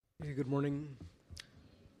Okay, good morning.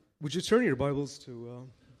 Would you turn your Bibles to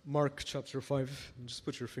Mark chapter 5 and just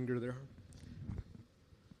put your finger there?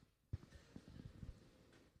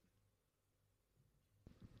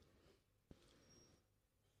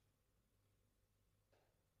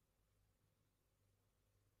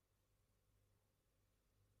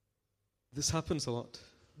 This happens a lot.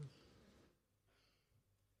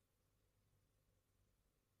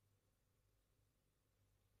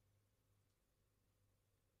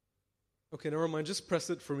 Okay, never mind. Just press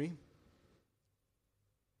it for me.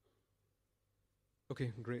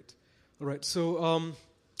 Okay, great. All right, so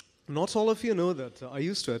not all of you know that I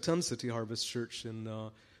used to attend City Harvest Church in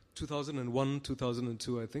 2001,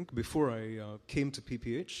 2002, I think, before I came to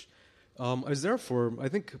PPH. I was there for, I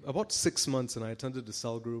think, about 6 months, and I attended the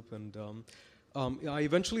cell group, and I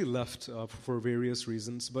eventually left for various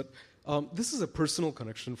reasons. But this is a personal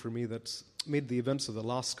connection for me that's made the events of the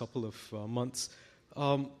last couple of months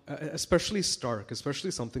especially stark,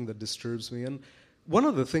 especially something that disturbs me. And one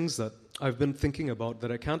of the things that I've been thinking about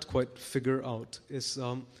that I can't quite figure out is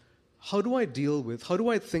how do I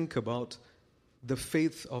think about the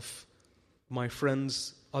faith of my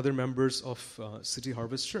friends, other members of City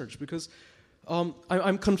Harvest Church? Because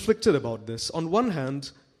I'm conflicted about this. On one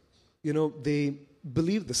hand, they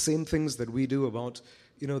believe the same things that we do about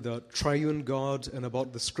the triune God and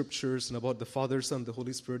about the scriptures and about the Father, Son, the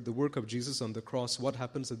Holy Spirit, the work of Jesus on the cross, what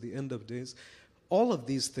happens at the end of days. All of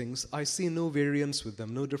these things, I see no variance with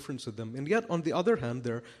them, no difference with them. And yet, on the other hand,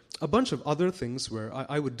 there are a bunch of other things where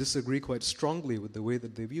I would disagree quite strongly with the way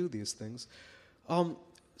that they view these things.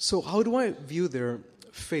 So how do I view their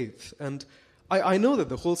faith? And I know that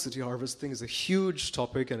the whole City Harvest thing is a huge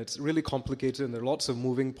topic, and it's really complicated, and there are lots of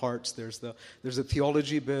moving parts. There's a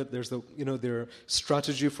theology bit, there's their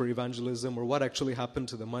strategy for evangelism, or what actually happened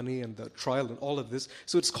to the money and the trial and all of this.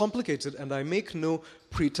 So it's complicated, and I make no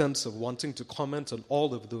pretense of wanting to comment on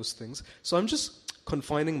all of those things. So I'm just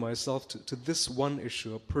confining myself to this one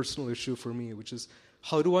issue, a personal issue for me, which is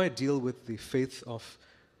how do I deal with the faith of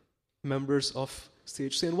members of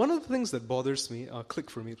CHC? And one of the things that bothers me, click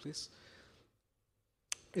for me, please,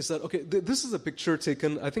 is that, okay, this is a picture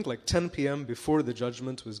taken, I think, like 10 p.m. before the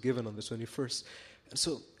judgment was given on the 21st. And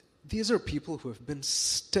so these are people who have been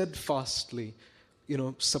steadfastly,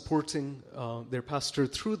 supporting their pastor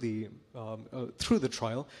through the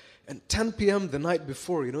trial. And 10 p.m. the night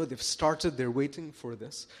before, they've started, they're waiting for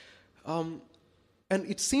this. And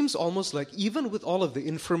it seems almost like even with all of the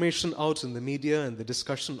information out in the media and the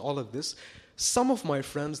discussion, all of this, some of my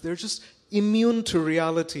friends, they're just immune to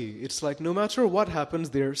reality. It's like no matter what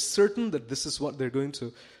happens, they're certain that this is what they're going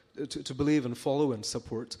to believe and follow and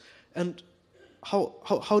support. And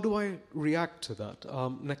how do I react to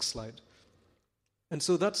that? Next slide. And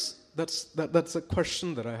so that's a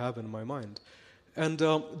question that I have in my mind. And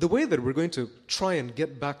the way that we're going to try and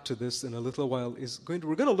get back to this in a little while is we're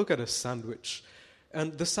going to look at a sandwich.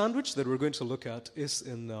 And the sandwich that we're going to look at is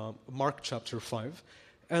in Mark chapter 5.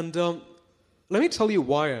 And let me tell you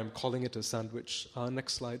why I'm calling it a sandwich.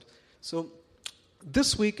 Next slide. So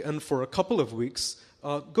this week and for a couple of weeks,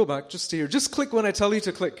 go back, just stay here. Just click when I tell you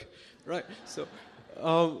to click. Right? So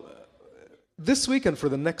this week and for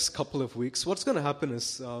the next couple of weeks, what's going to happen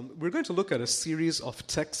is we're going to look at a series of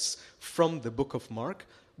texts from the book of Mark,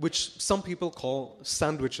 which some people call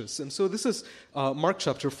sandwiches. And so this is Mark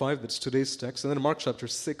chapter 5, that's today's text, and then Mark chapter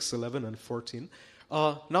 6, 11, and 14.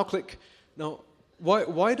 Now click. Now,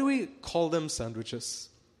 why do we call them sandwiches?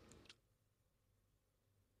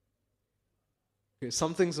 Okay,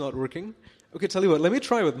 something's not working. Okay, tell you what, let me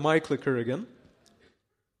try with my clicker again.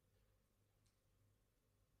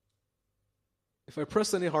 If I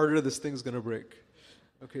press any harder, this thing's going to break.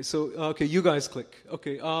 Okay, so, you guys click.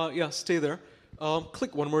 Okay, stay there.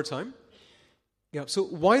 Click one more time. Yeah, so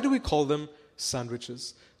why do we call them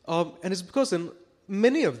sandwiches? And it's because in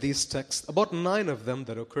many of these texts, about 9 of them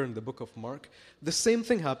that occur in the book of Mark, the same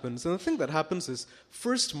thing happens. And the thing that happens is,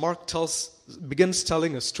 first Mark begins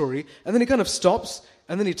telling a story, and then he kind of stops,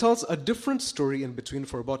 and then he tells a different story in between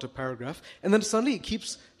for about a paragraph, and then suddenly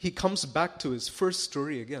he comes back to his first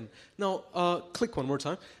story again. Now, click one more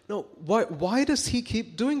time. Now, why does he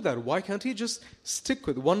keep doing that? Why can't he just stick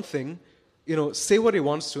with one thing, say what he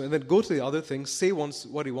wants to, and then go to the other thing, say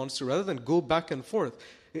what he wants to, rather than go back and forth?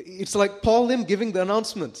 It's like Paul Lim giving the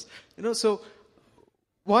announcements. So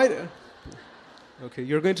why... Okay,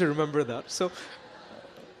 you're going to remember that. So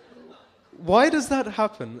why does that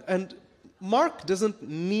happen? And Mark doesn't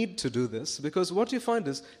need to do this, because what you find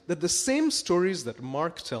is that the same stories that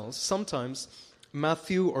Mark tells, sometimes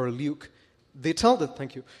Matthew or Luke, they tell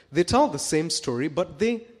the same story, but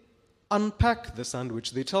they unpack the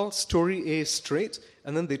sandwich. They tell story A straight,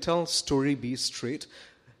 and then they tell story B straight.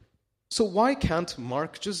 So why can't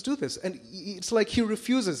Mark just do this? And it's like he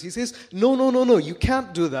refuses. He says, no, you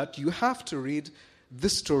can't do that. You have to read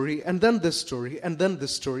this story, and then this story, and then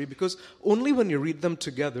this story, because only when you read them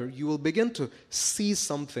together, you will begin to see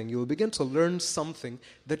something. You will begin to learn something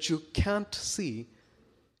that you can't see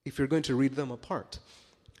if you're going to read them apart.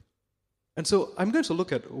 And so I'm going to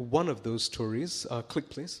look at one of those stories. Click,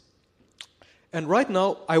 please. And right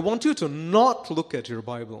now, I want you to not look at your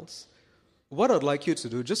Bibles. What I'd like you to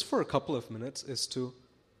do, just for a couple of minutes, is to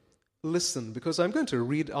listen, because I'm going to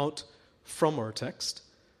read out from our text,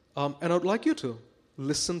 and I'd like you to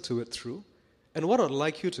listen to it through. And what I'd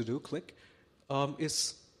like you to do, click,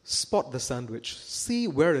 is spot the sandwich. See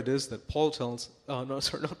where it is that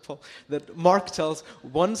that Mark tells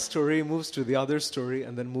one story, moves to the other story,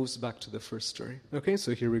 and then moves back to the first story. Okay,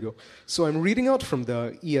 so here we go. So I'm reading out from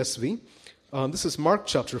the ESV. This is Mark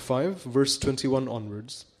chapter 5, verse 21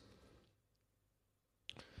 onwards.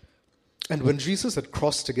 And when Jesus had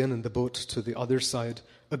crossed again in the boat to the other side,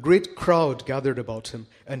 a great crowd gathered about him,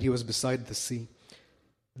 and he was beside the sea.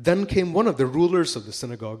 Then came one of the rulers of the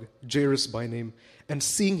synagogue, Jairus by name, and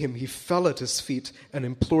seeing him, he fell at his feet and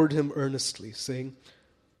implored him earnestly, saying,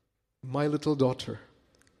 "My little daughter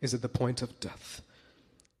is at the point of death.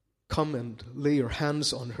 Come and lay your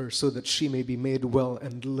hands on her so that she may be made well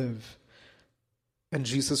and live." And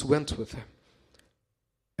Jesus went with him.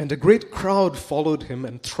 And a great crowd followed him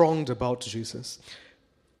and thronged about Jesus.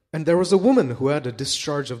 And there was a woman who had a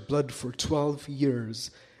discharge of blood for 12 years,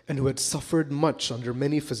 and who had suffered much under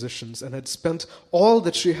many physicians, and had spent all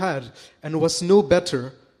that she had, and was no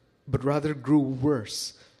better, but rather grew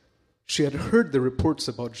worse. She had heard the reports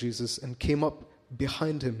about Jesus, and came up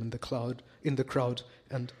behind him in the crowd,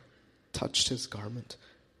 and touched his garment.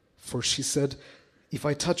 For she said, "If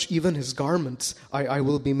I touch even his garments, I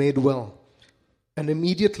will be made well." And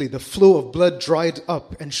immediately the flow of blood dried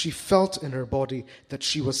up, and she felt in her body that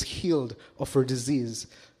she was healed of her disease.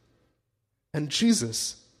 And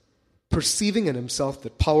Jesus, perceiving in himself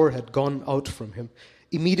that power had gone out from him,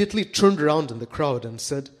 immediately turned around in the crowd and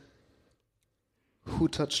said, "Who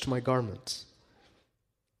touched my garments?"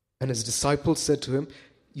 And his disciples said to him,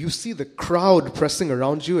 "You see the crowd pressing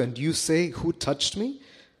around you, and you say, 'Who touched me?'"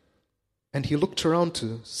 And he looked around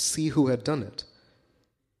to see who had done it.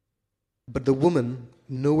 But the woman,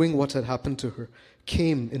 knowing what had happened to her,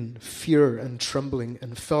 came in fear and trembling,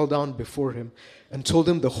 and fell down before him, and told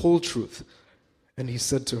him the whole truth. And he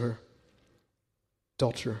said to her,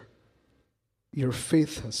 "Daughter, your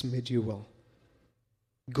faith has made you well.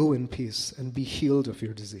 Go in peace and be healed of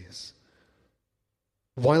your disease."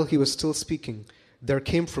 While he was still speaking, there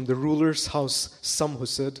came from the ruler's house some who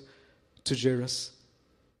said to Jairus,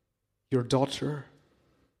 "Your daughter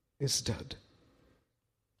is dead.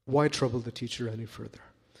 Why trouble the teacher any further?"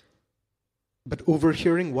 But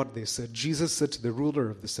overhearing what they said, Jesus said to the ruler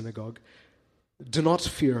of the synagogue, "Do not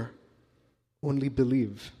fear, only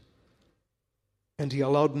believe." And he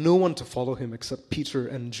allowed no one to follow him except Peter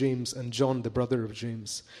and James and John, the brother of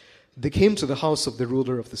James. They came to the house of the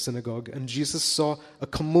ruler of the synagogue, and Jesus saw a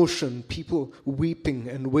commotion, people weeping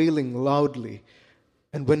and wailing loudly.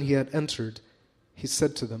 And when he had entered, he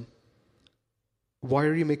said to them, "Why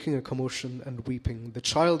are you making a commotion and weeping? The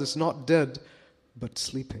child is not dead, but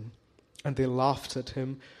sleeping." And they laughed at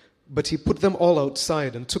him. But he put them all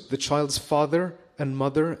outside and took the child's father and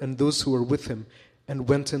mother and those who were with him, and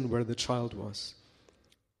went in where the child was.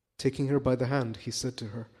 Taking her by the hand, he said to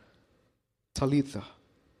her, "Talitha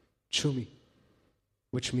chumi,"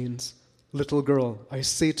 which means, "Little girl, I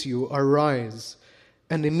say to you, arise."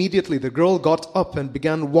 And immediately the girl got up and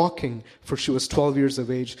began walking, for she was 12 years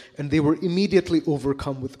of age, and they were immediately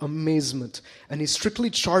overcome with amazement. And he strictly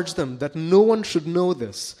charged them that no one should know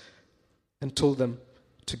this, and told them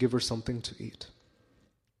to give her something to eat.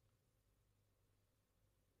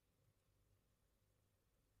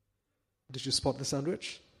 Did you spot the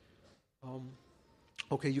sandwich?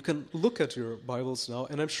 Okay, you can look at your Bibles now,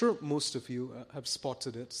 and I'm sure most of you have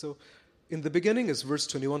spotted it. So in the beginning is verse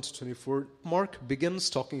 21 to 24. Mark begins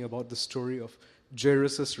talking about the story of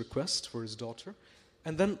Jairus' request for his daughter.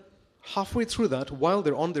 And then halfway through that, while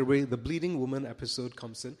they're on their way, the bleeding woman episode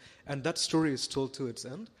comes in, and that story is told to its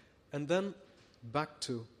end. And then back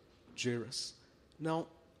to Jairus. Now,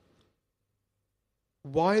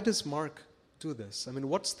 why does Mark do this? I mean,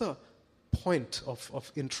 what's the point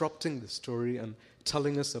of interrupting the story and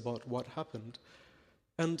telling us about what happened?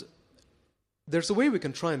 And there's a way we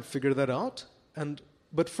can try and figure that out.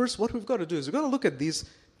 But first, what we've got to do is we've got to look at these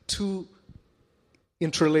two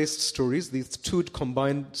interlaced stories, these two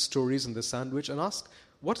combined stories in the sandwich, and ask,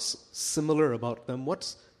 what's similar about them,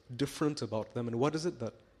 what's different about them, and what is it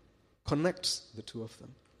that connects the two of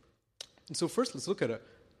them? And so first, let's look at a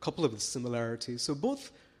couple of the similarities. So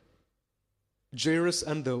both Jairus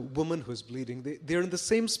and the woman who is bleeding, they're in the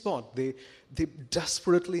same spot. They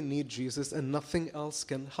desperately need Jesus, and nothing else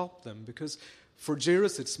can help them. Because for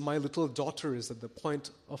Jairus, it's my little daughter is at the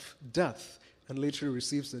point of death, and later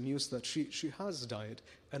receives the news that she has died,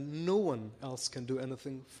 and no one else can do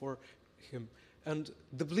anything for him. And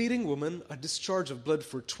the bleeding woman, a discharge of blood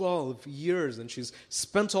for 12 years, and she's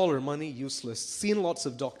spent all her money, useless, seen lots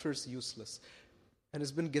of doctors, useless, and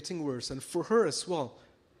it's been getting worse. And for her as well,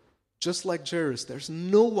 just like Jairus, there's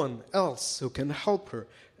no one else who can help her,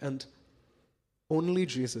 and only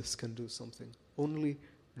Jesus can do something. Only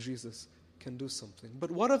Jesus can do something. But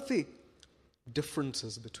what are the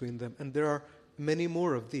differences between them? And there are many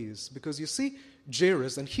more of these, because you see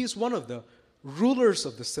Jairus, and he's one of the rulers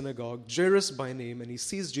of the synagogue, Jairus by name, and he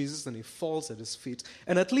sees Jesus and he falls at his feet.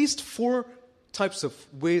 And at least 4 types of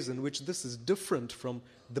ways in which this is different from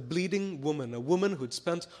the bleeding woman, a woman who'd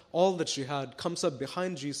spent all that she had, comes up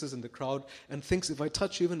behind Jesus in the crowd and thinks, if I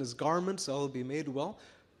touch even his garments, I'll be made well.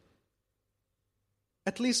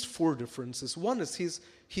 At least 4 differences. One is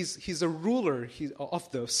he's a ruler of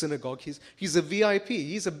the synagogue. He's a VIP.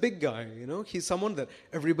 He's a big guy. He's someone that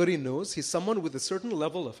everybody knows. He's someone with a certain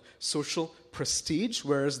level of social prestige.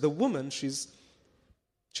 Whereas the woman, she's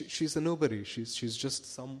a nobody. She's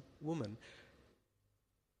just some woman.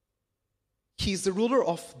 He's the ruler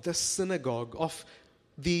of the synagogue, of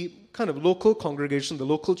the kind of local congregation, the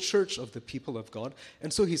local church of the people of God.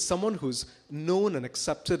 And so he's someone who's known and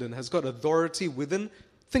accepted and has got authority within.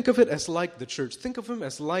 Think of it as like the church. Think of him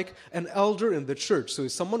as like an elder in the church. So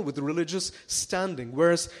he's someone with religious standing.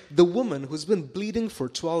 Whereas the woman who's been bleeding for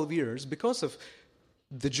 12 years, because of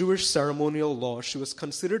the Jewish ceremonial law, she was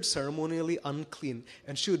considered ceremonially unclean,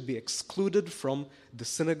 and she would be excluded from the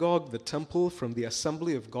synagogue, the temple, from the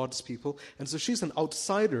assembly of God's people. And so she's an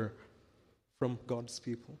outsider from God's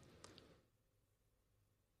people.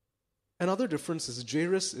 Another difference is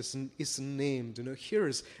Jairus is named. Here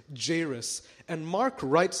is Jairus. And Mark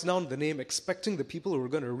writes down the name expecting the people who are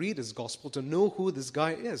going to read his gospel to know who this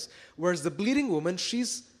guy is. Whereas the bleeding woman,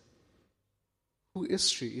 who is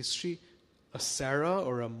she? Is she a Sarah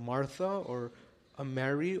or a Martha or a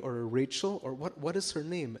Mary or a Rachel? Or what is her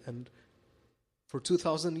name? And for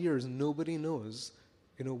 2,000 years, nobody knows,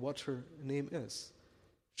 what her name is.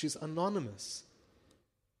 She's anonymous.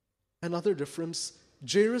 Another difference,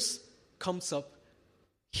 Jairus comes up,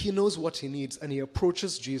 he knows what he needs, and he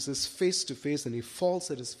approaches Jesus face to face, and he falls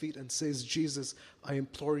at his feet and says, Jesus, I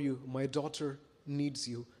implore you, my daughter needs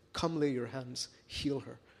you. Come lay your hands, heal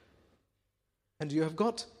her. And you have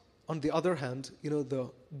got, on the other hand, the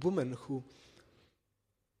woman who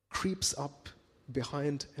creeps up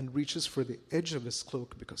behind and reaches for the edge of his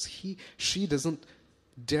cloak because she doesn't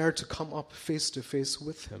dare to come up face to face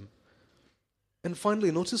with him. And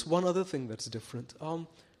finally, notice one other thing that's different.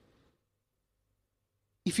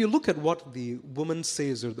 If you look at what the woman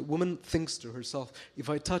says, or the woman thinks to herself, if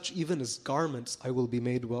I touch even his garments, I will be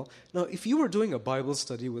made well. Now, if you were doing a Bible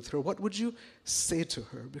study with her, what would you say to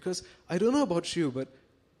her? Because I don't know about you, but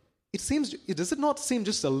does it not seem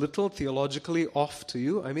just a little theologically off to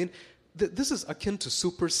you? I mean, this is akin to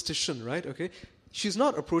superstition, right? Okay, she's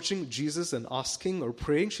not approaching Jesus and asking or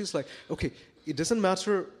praying. She's like, okay, it doesn't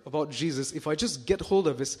matter about Jesus. If I just get hold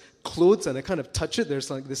of his clothes and I kind of touch it,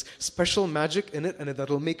 there's like this special magic in it, and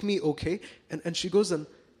that'll make me okay. And she goes and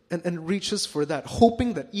reaches for that,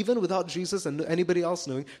 hoping that even without Jesus and anybody else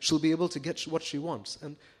knowing, she'll be able to get what she wants.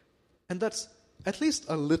 And that's at least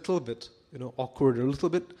a little bit, awkward, or a little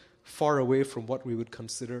bit far away from what we would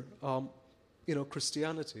consider,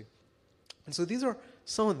 Christianity. And so these are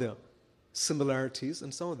some of the similarities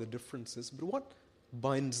and some of the differences. But what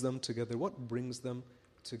binds them together? What brings them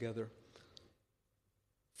together?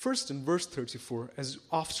 First, in verse 34, as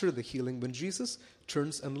after the healing, when Jesus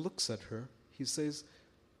turns and looks at her, he says,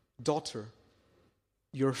 "Daughter,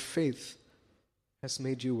 your faith has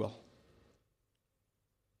made you well."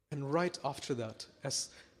 And right after that, as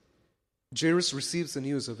Jairus receives the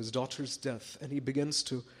news of his daughter's death, and he begins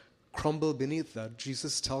to crumble beneath that,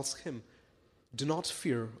 Jesus tells him, "Do not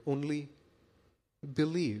fear, only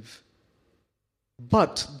believe."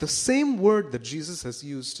 But the same word that Jesus has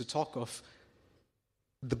used to talk of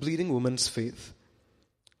the bleeding woman's faith,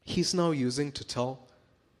 he's now using to tell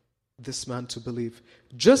this man to believe.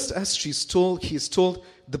 Just as he's told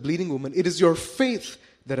the bleeding woman, "It is your faith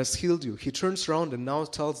that has healed you." He turns around and now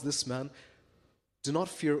tells this man, "Do not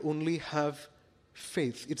fear, only have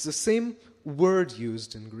faith." It's the same word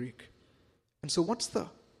used in Greek. And so what's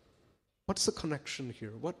What's the connection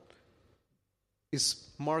here? What is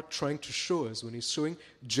Mark trying to show us when he's showing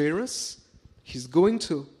Jairus? He's going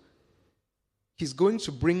to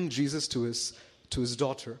bring Jesus to his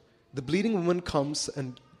daughter. The bleeding woman comes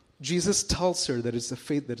and Jesus tells her that it's the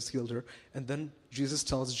faith that has healed her. And then Jesus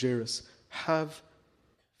tells Jairus, have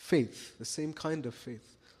faith, the same kind of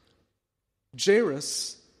faith.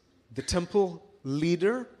 Jairus, the temple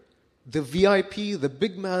leader, the VIP, the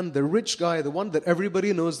big man, the rich guy, the one that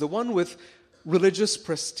everybody knows, the one with religious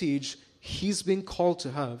prestige, he's being called to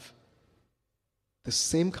have the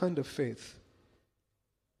same kind of faith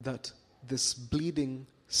that this bleeding,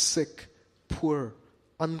 sick, poor,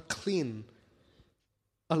 unclean,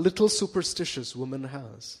 a little superstitious woman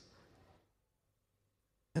has.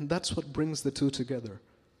 And that's what brings the two together.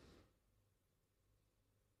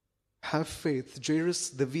 Have faith. Jairus,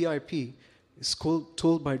 the VIP, is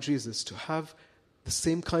told by Jesus to have the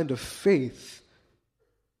same kind of faith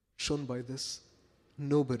shown by this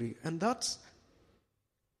nobody. And that's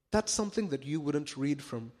something that you wouldn't read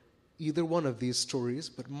from either one of these stories,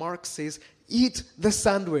 but Mark says, eat the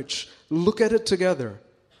sandwich, look at it together.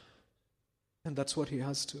 And that's what he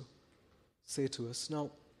has to say to us.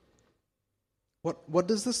 Now, what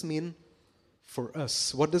does this mean for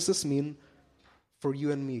us? What does this mean for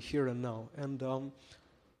you and me here and now? And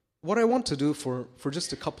what I want to do for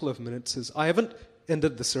just a couple of minutes is, I haven't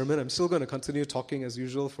ended the sermon. I'm still going to continue talking as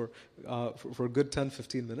usual for a good 10,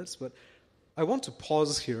 15 minutes, but I want to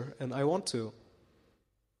pause here and I want to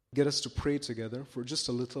get us to pray together for just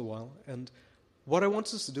a little while. And what I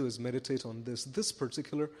want us to do is meditate on this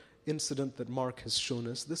particular incident that Mark has shown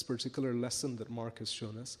us, this particular lesson that Mark has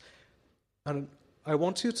shown us. And I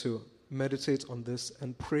want you to meditate on this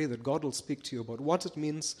and pray that God will speak to you about what it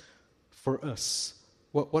means for us,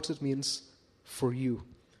 what it means for you.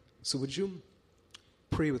 So would you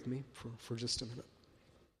pray with me for just a minute?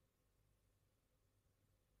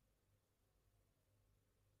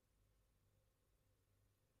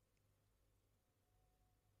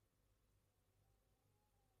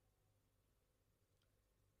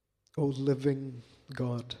 O living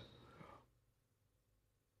God,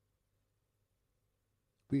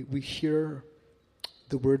 we hear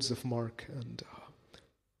the words of Mark and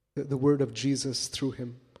the word of Jesus through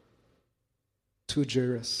him to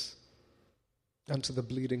Jairus and to the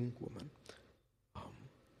bleeding woman.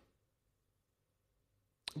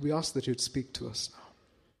 We ask that you'd speak to us now.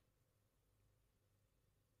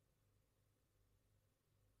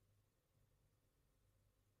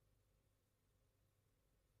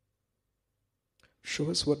 Show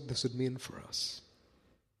us what this would mean for us.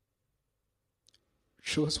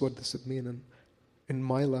 Show us what this would mean in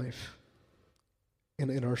my life,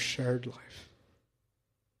 in our shared life.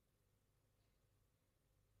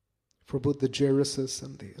 For both the Jairuses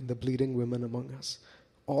and the bleeding women among us,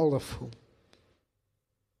 all of whom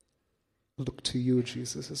look to you,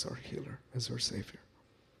 Jesus, as our healer, as our Savior.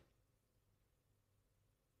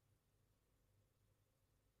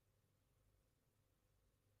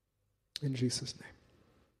 In Jesus' name.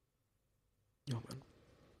 Amen.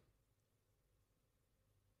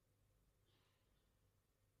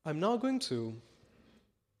 I'm now going to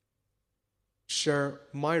share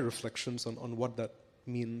my reflections on what that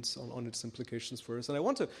means, on its implications for us. And I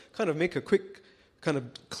want to kind of make a quick, kind of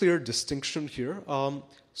clear distinction here.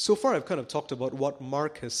 So far I've kind of talked about what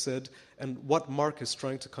Mark has said and what Mark is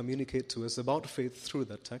trying to communicate to us about faith through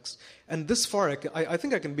that text. And this far, I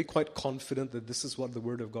think I can be quite confident that this is what the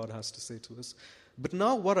Word of God has to say to us. But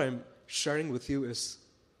now what I'm sharing with you is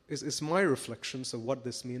my reflections of what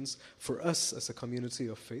this means for us as a community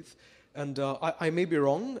of faith. And I may be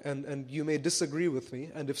wrong, and you may disagree with me.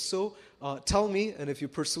 And if so, tell me, and if you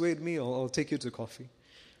persuade me, I'll take you to coffee.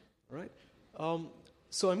 All right?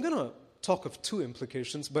 So I'm going to talk of two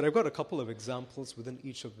implications, but I've got a couple of examples within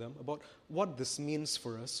each of them about what this means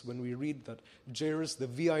for us when we read that Jairus, the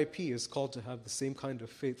VIP, is called to have the same kind of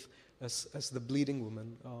faith as the bleeding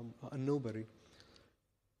woman, a nobody.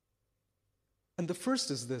 And the first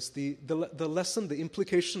is this, the lesson, the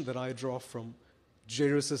implication that I draw from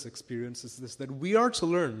Jairus' experience is this, that we are to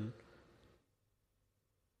learn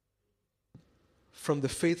from the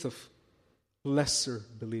faith of lesser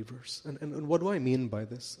believers. And what do I mean by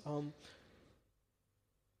this?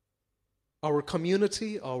 Our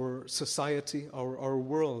community, our society, our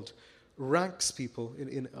world ranks people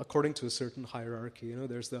in according to a certain hierarchy. You know,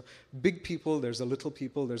 there's the big people, there's the little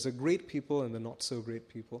people, there's the great people and the not so great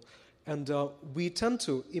people. And we tend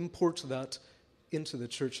to import that into the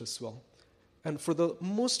church as well. And for the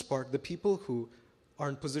most part, the people who are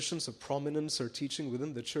in positions of prominence or teaching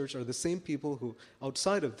within the church are the same people who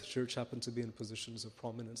outside of the church happen to be in positions of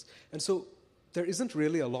prominence. And so there isn't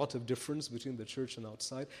really a lot of difference between the church and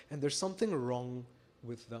outside, and there's something wrong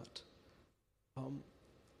with that.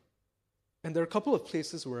 And there are a couple of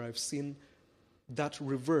places where I've seen that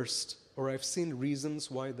reversed, or I've seen reasons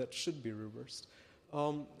why that should be reversed.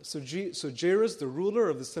 So Jairus, the ruler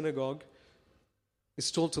of the synagogue, is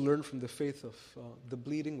told to learn from the faith of the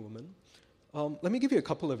bleeding woman. Let me give you a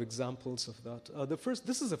couple of examples of that. The first,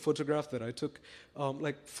 this is a photograph that I took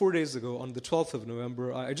like 4 days ago on the 12th of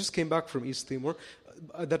November. I just came back from East Timor.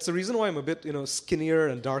 That's the reason why I'm a bit skinnier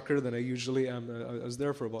and darker than I usually am. I was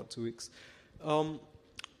there for about 2 weeks.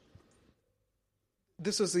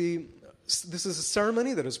 This is a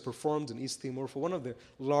ceremony that is performed in East Timor for one of the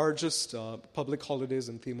largest public holidays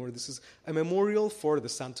in Timor. This is a memorial for the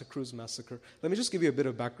Santa Cruz massacre. Let me just give you a bit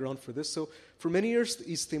of background for this. So for many years,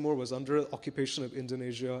 East Timor was under occupation of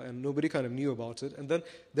Indonesia, and nobody kind of knew about it. And then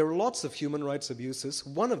there were lots of human rights abuses.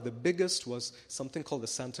 One of the biggest was something called the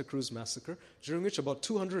Santa Cruz massacre, during which about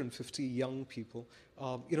 250 young people,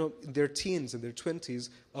 in their teens, in their 20s,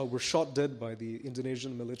 were shot dead by the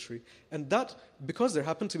Indonesian military. And that, because there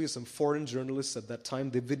happened to be some foreign journalists at that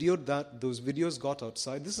time, they videoed that. Those videos got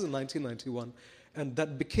outside. This is in 1991. And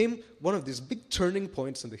that became one of these big turning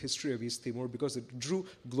points in the history of East Timor because it drew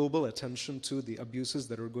global attention to the abuses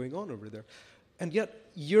that are going on over there. And yet,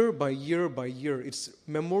 year by year by year, it's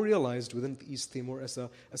memorialized within East Timor as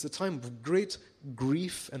a time of great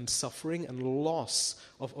grief and suffering and loss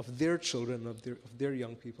of their children, of their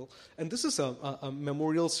young people. And this is a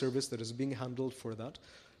memorial service that is being handled for that.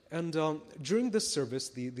 And during this service,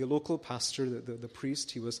 the local pastor, the priest,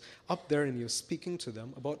 he was up there and he was speaking to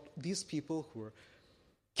them about these people who were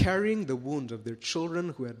carrying the wound of their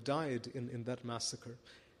children who had died in that massacre,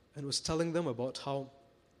 and was telling them about how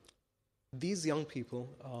these young people,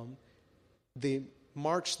 they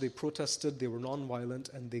marched, they protested, they were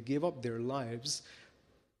nonviolent, and they gave up their lives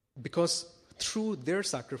because through their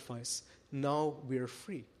sacrifice, now we are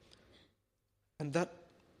free. And that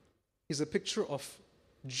is a picture of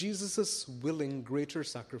Jesus' willing greater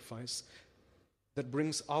sacrifice that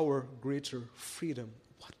brings our greater freedom.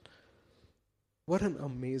 What an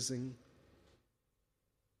amazing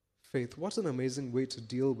faith. What an amazing way to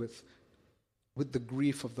deal with the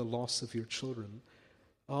grief of the loss of your children.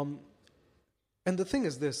 And the thing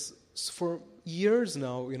is this, for years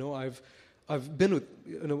now, I've been with,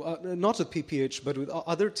 not with PPH, but with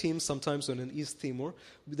other teams sometimes when in East Timor.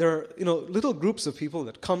 There are, little groups of people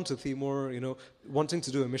that come to Timor, wanting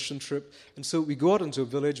to do a mission trip. And so we go out into a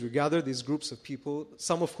village, we gather these groups of people,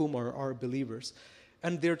 some of whom are believers.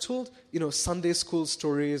 And they're told, Sunday school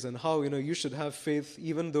stories and how, you should have faith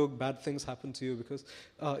even though bad things happen to you because,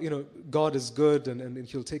 God is good and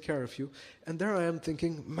He'll take care of you. And there I am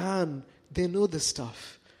thinking, man, they know this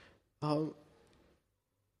stuff.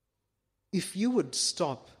 If you would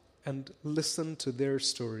stop and listen to their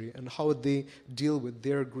story and how they deal with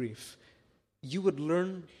their grief, you would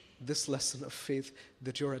learn this lesson of faith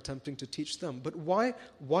that you're attempting to teach them. But why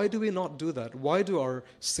do we not do that? Why do our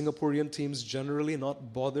Singaporean teams generally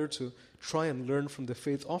not bother to try and learn from the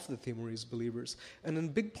faith of the Timorese believers? And in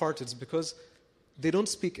big part, it's because they don't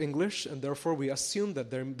speak English, and therefore we assume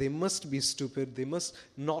that they must be stupid, they must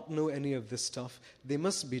not know any of this stuff, they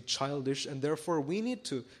must be childish, and therefore we need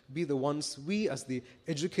to be the ones, we as the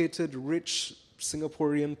educated, rich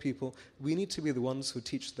Singaporean people, we need to be the ones who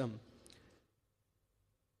teach them.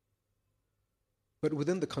 But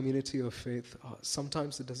within the community of faith,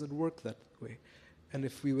 sometimes it doesn't work that way. And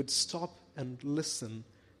if we would stop and listen,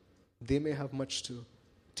 they may have much to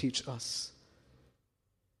teach us.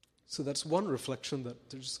 So that's one reflection that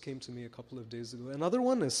just came to me a couple of days ago. Another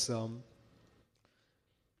one is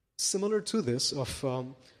similar to this.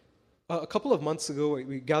 A couple of months ago,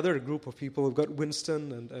 we gathered a group of people. We've got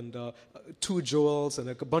Winston and two Joels and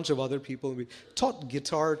a bunch of other people. We taught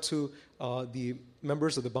guitar to the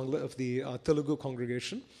members of the Telugu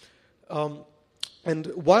congregation. And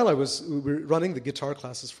while we were running the guitar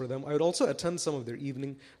classes for them, I would also attend some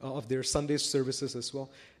of their Sunday services as well.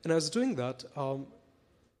 And I was doing that.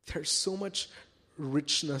 There's so much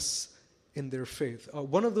richness in their faith.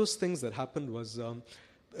 One of those things that happened was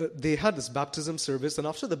they had this baptism service, and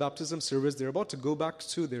after the baptism service, they're about to go back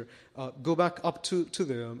up to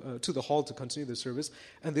the hall to continue the service,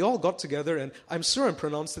 and they all got together, and I'm sure I'm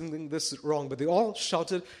pronouncing this wrong, but they all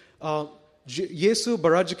shouted, Yesu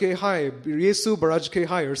Barajike Hai, Yesu Barajike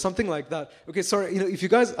Hai, or something like that. Okay, sorry, if you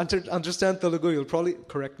guys understand Telugu, you'll probably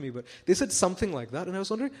correct me, but they said something like that, and I was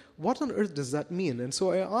wondering, what on earth does that mean? And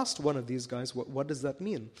so I asked one of these guys, what does that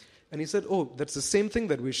mean? And he said, that's the same thing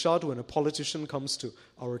that we shout when a politician comes to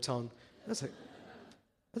our town. I was like,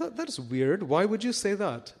 I thought, that is weird. Why would you say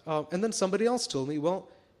that? And then somebody else told me, well,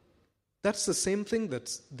 That's the same thing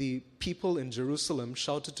that the people in Jerusalem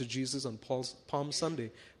shouted to Jesus on Palm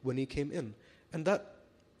Sunday when he came in. And that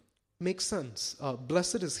makes sense.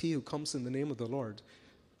 Blessed is he who comes in the name of the Lord.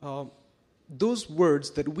 Those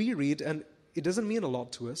words that we read, and it doesn't mean a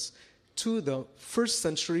lot to us, to the first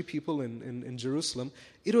century people in Jerusalem,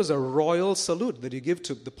 it was a royal salute that you give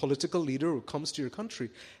to the political leader who comes to your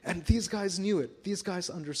country. And these guys knew it. These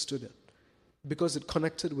guys understood it because it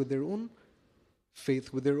connected with their own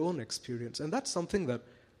faith, with their own experience. And that's something that,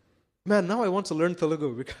 man, now I want to learn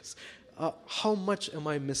Telugu because how much am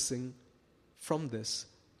I missing from this?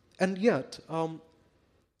 And yet,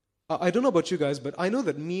 I don't know about you guys, but I know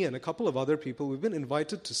that me and a couple of other people, we've been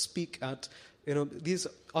invited to speak at these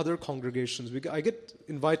other congregations. I get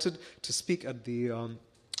invited to speak at the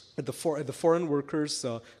foreign workers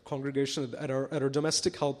congregation, at our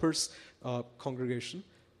domestic helpers congregation.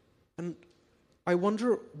 And I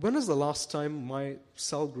wonder, when is the last time my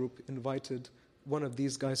cell group invited one of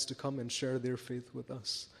these guys to come and share their faith with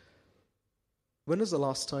us? When is the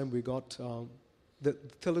last time we got the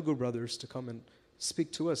Telugu brothers to come and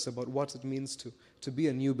speak to us about what it means to be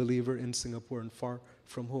a new believer in Singapore and far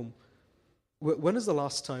from home? When is the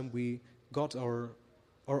last time we got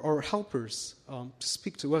our helpers to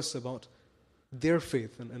speak to us about their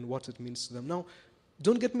faith and what it means to them? Now,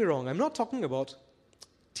 don't get me wrong. I'm not talking about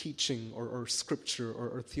teaching or scripture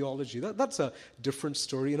or theology. That's a different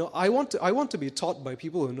story. I want to be taught by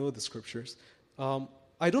people who know the scriptures.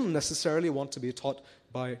 I don't necessarily want to be taught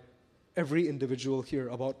by every individual here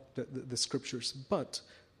about the scriptures. But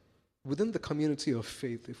within the community of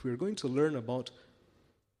faith, if we're going to learn about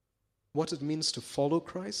what it means to follow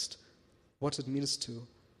Christ, what it means to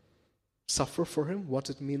suffer for him, what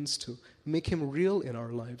it means to make him real in our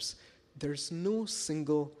lives, there's no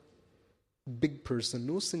single big person,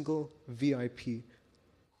 no single VIP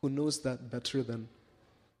who knows that better than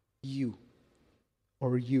you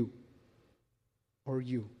or you or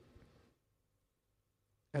you.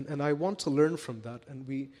 And I want to learn from that,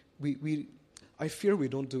 and I fear we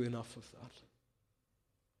don't do enough of that.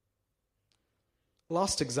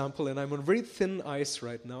 Last example, and I'm on very thin ice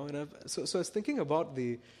right now, and so I was thinking about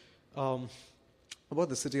the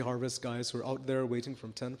City Harvest guys who are out there waiting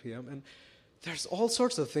from 10 p.m., and there's all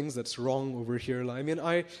sorts of things that's wrong over here. I mean,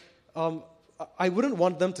 I wouldn't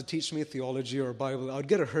want them to teach me theology or Bible. I would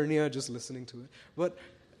get a hernia just listening to it. But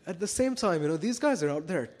at the same time, these guys are out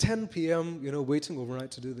there at 10 p.m., waiting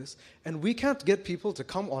overnight to do this, and we can't get people to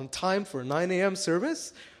come on time for a 9 a.m.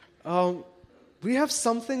 service. We have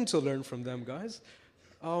something to learn from them, guys.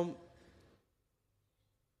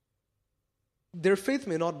 Their faith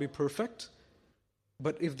may not be perfect,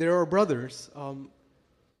 but if they are brothers,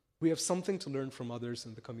 we have something to learn from others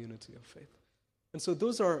in the community of faith. And so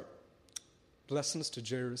those are lessons to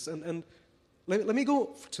Jairus. And let me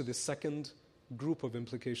go to the second group of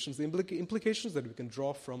implications, the implications that we can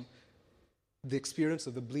draw from the experience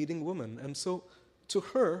of the bleeding woman. And so to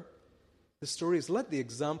her, the story is, let the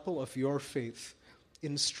example of your faith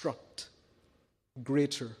instruct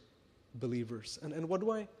greater believers. And what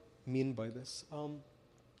do I mean by this?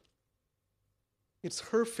 It's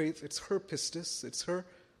her faith, it's her pistis, it's her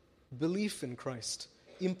belief in Christ,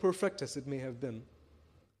 imperfect as it may have been,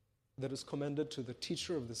 that is commended to the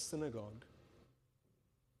teacher of the synagogue.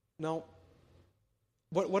 Now,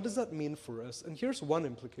 what does that mean for us? And here's one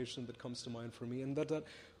implication that comes to mind for me, and that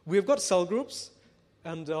we've got cell groups,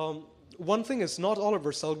 and one thing is not all of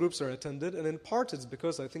our cell groups are attended, and in part it's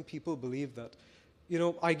because I think people believe that,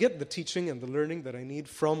 I get the teaching and the learning that I need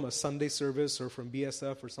from a Sunday service or from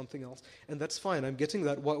BSF or something else, and that's fine. I'm getting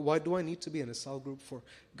that. Why do I need to be in a cell group for?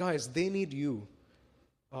 Guys, they need you.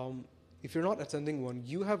 If you're not attending one,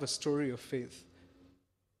 you have a story of faith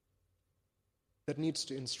that needs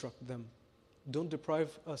to instruct them. Don't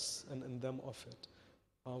deprive us and them of it.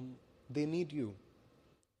 They need you.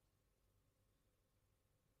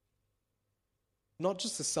 Not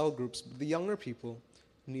just the cell groups, but the younger people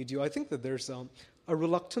need you. I think that there's a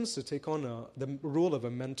reluctance to take on the role of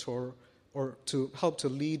a mentor or to help to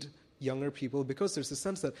lead younger people, because there's a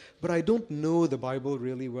sense that, but I don't know the Bible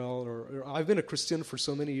really well, or I've been a Christian for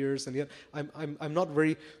so many years, and yet I'm not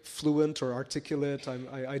very fluent or articulate.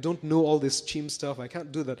 I don't know all this cheem stuff. I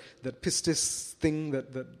can't do that pistis thing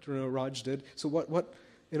that Raj did. So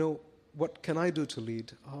what can I do to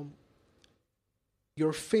lead?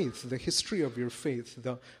 Your faith, the history of your faith,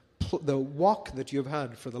 the walk that you've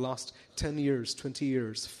had for the last 10 years, 20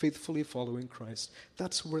 years, faithfully following Christ,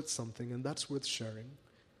 that's worth something, and that's worth sharing.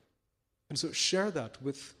 And so share that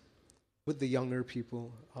with the younger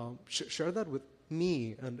people. Share that with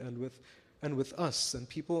me and with us and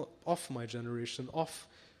people of my generation, of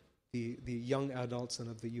the young adults and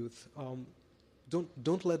of the youth.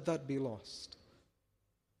 Don't let that be lost.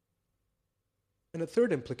 And a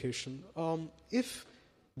third implication, if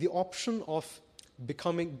the option of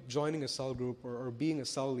joining a cell group or being a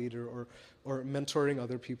cell leader or mentoring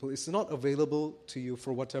other people is not available to you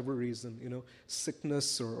for whatever reason,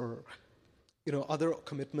 sickness or other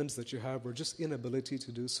commitments that you have, or just inability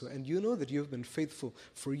to do so, and you know that you've been faithful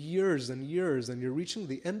for years and years, and you're reaching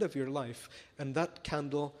the end of your life, and that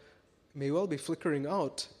candle may well be flickering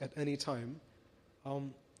out at any time,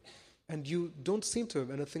 and you don't seem to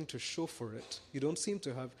have anything to show for it. You don't seem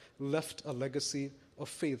to have left a legacy of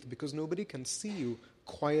faith because nobody can see you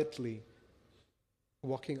quietly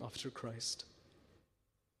walking after Christ.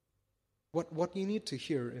 What you need to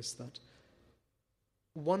hear is that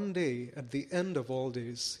one day, at the end of all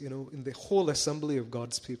days, in the whole assembly of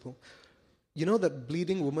God's people, that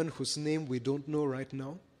bleeding woman whose name we don't know right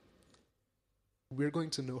now? We're going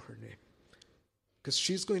to know her name. Because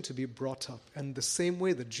she's going to be brought up. And the same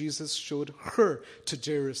way that Jesus showed her to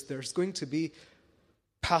Jairus, there's going to be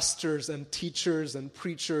pastors and teachers and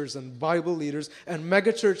preachers and Bible leaders and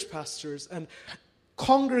megachurch pastors and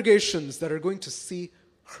congregations that are going to see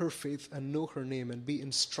her faith and know her name and be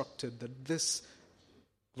instructed that this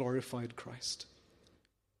glorified Christ.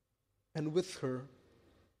 And with her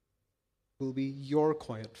will be your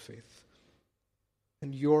quiet faith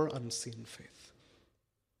and your unseen faith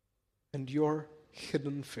and your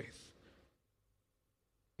hidden faith.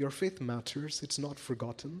 Your faith matters. It's not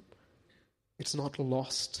forgotten. It's not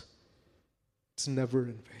lost. It's never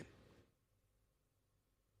in vain.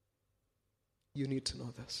 You need to know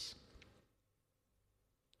this.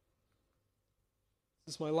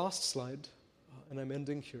 This is my last slide, and I'm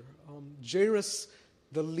ending here. Jairus,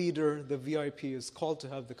 the leader, the VIP, is called to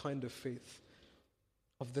have the kind of faith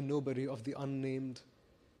of the nobody, of the unnamed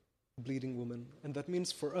bleeding woman. And that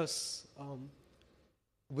means for us,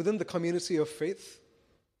 within the community of faith,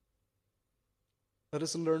 let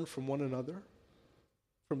us learn from one another,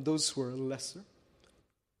 from those who are lesser.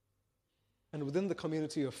 And within the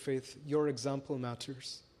community of faith, your example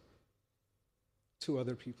matters to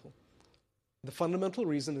other people. The fundamental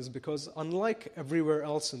reason is because unlike everywhere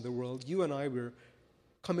else in the world, you and I, we're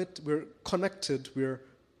connected, we're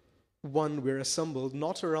one, we're assembled,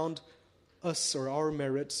 not around us or our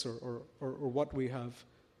merits or what we have.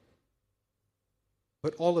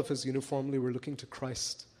 But all of us uniformly, we're looking to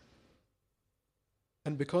Christ.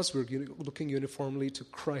 And because we're looking uniformly to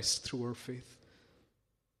Christ through our faith,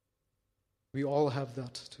 we all have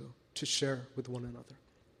that to share with one another.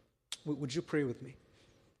 Would you pray with me?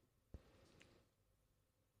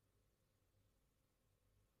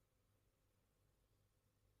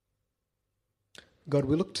 God,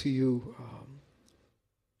 we look to you.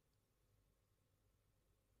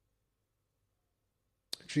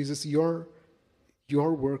 Jesus, your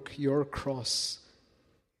work, your cross,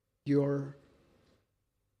 your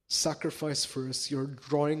sacrifice for us, you're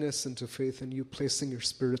drawing us into faith and you placing your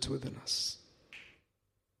Spirit within us.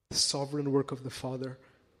 The sovereign work of the Father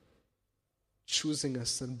choosing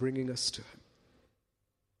us and bringing us to Him.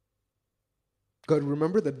 God,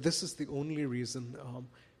 remember that this is the only reason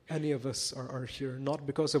any of us are here, not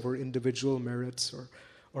because of our individual merits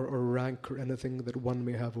or rank or anything that one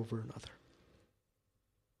may have over another.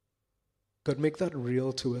 God, make that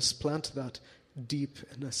real to us. Plant that deep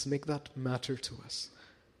in us. Make that matter to us.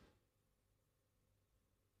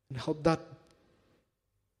 And help that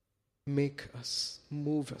make us,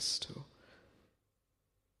 move us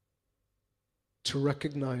to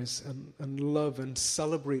recognize and love and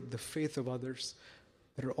celebrate the faith of others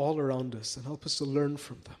that are all around us, and help us to learn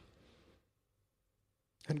from them.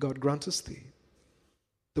 And God, grant us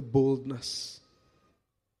the boldness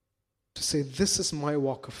to say, this is my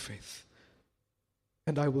walk of faith.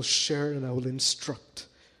 And I will share and I will instruct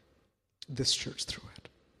this church through it.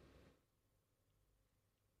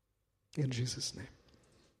 In Jesus' name.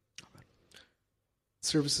 Amen.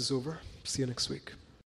 Service is over. See you next week.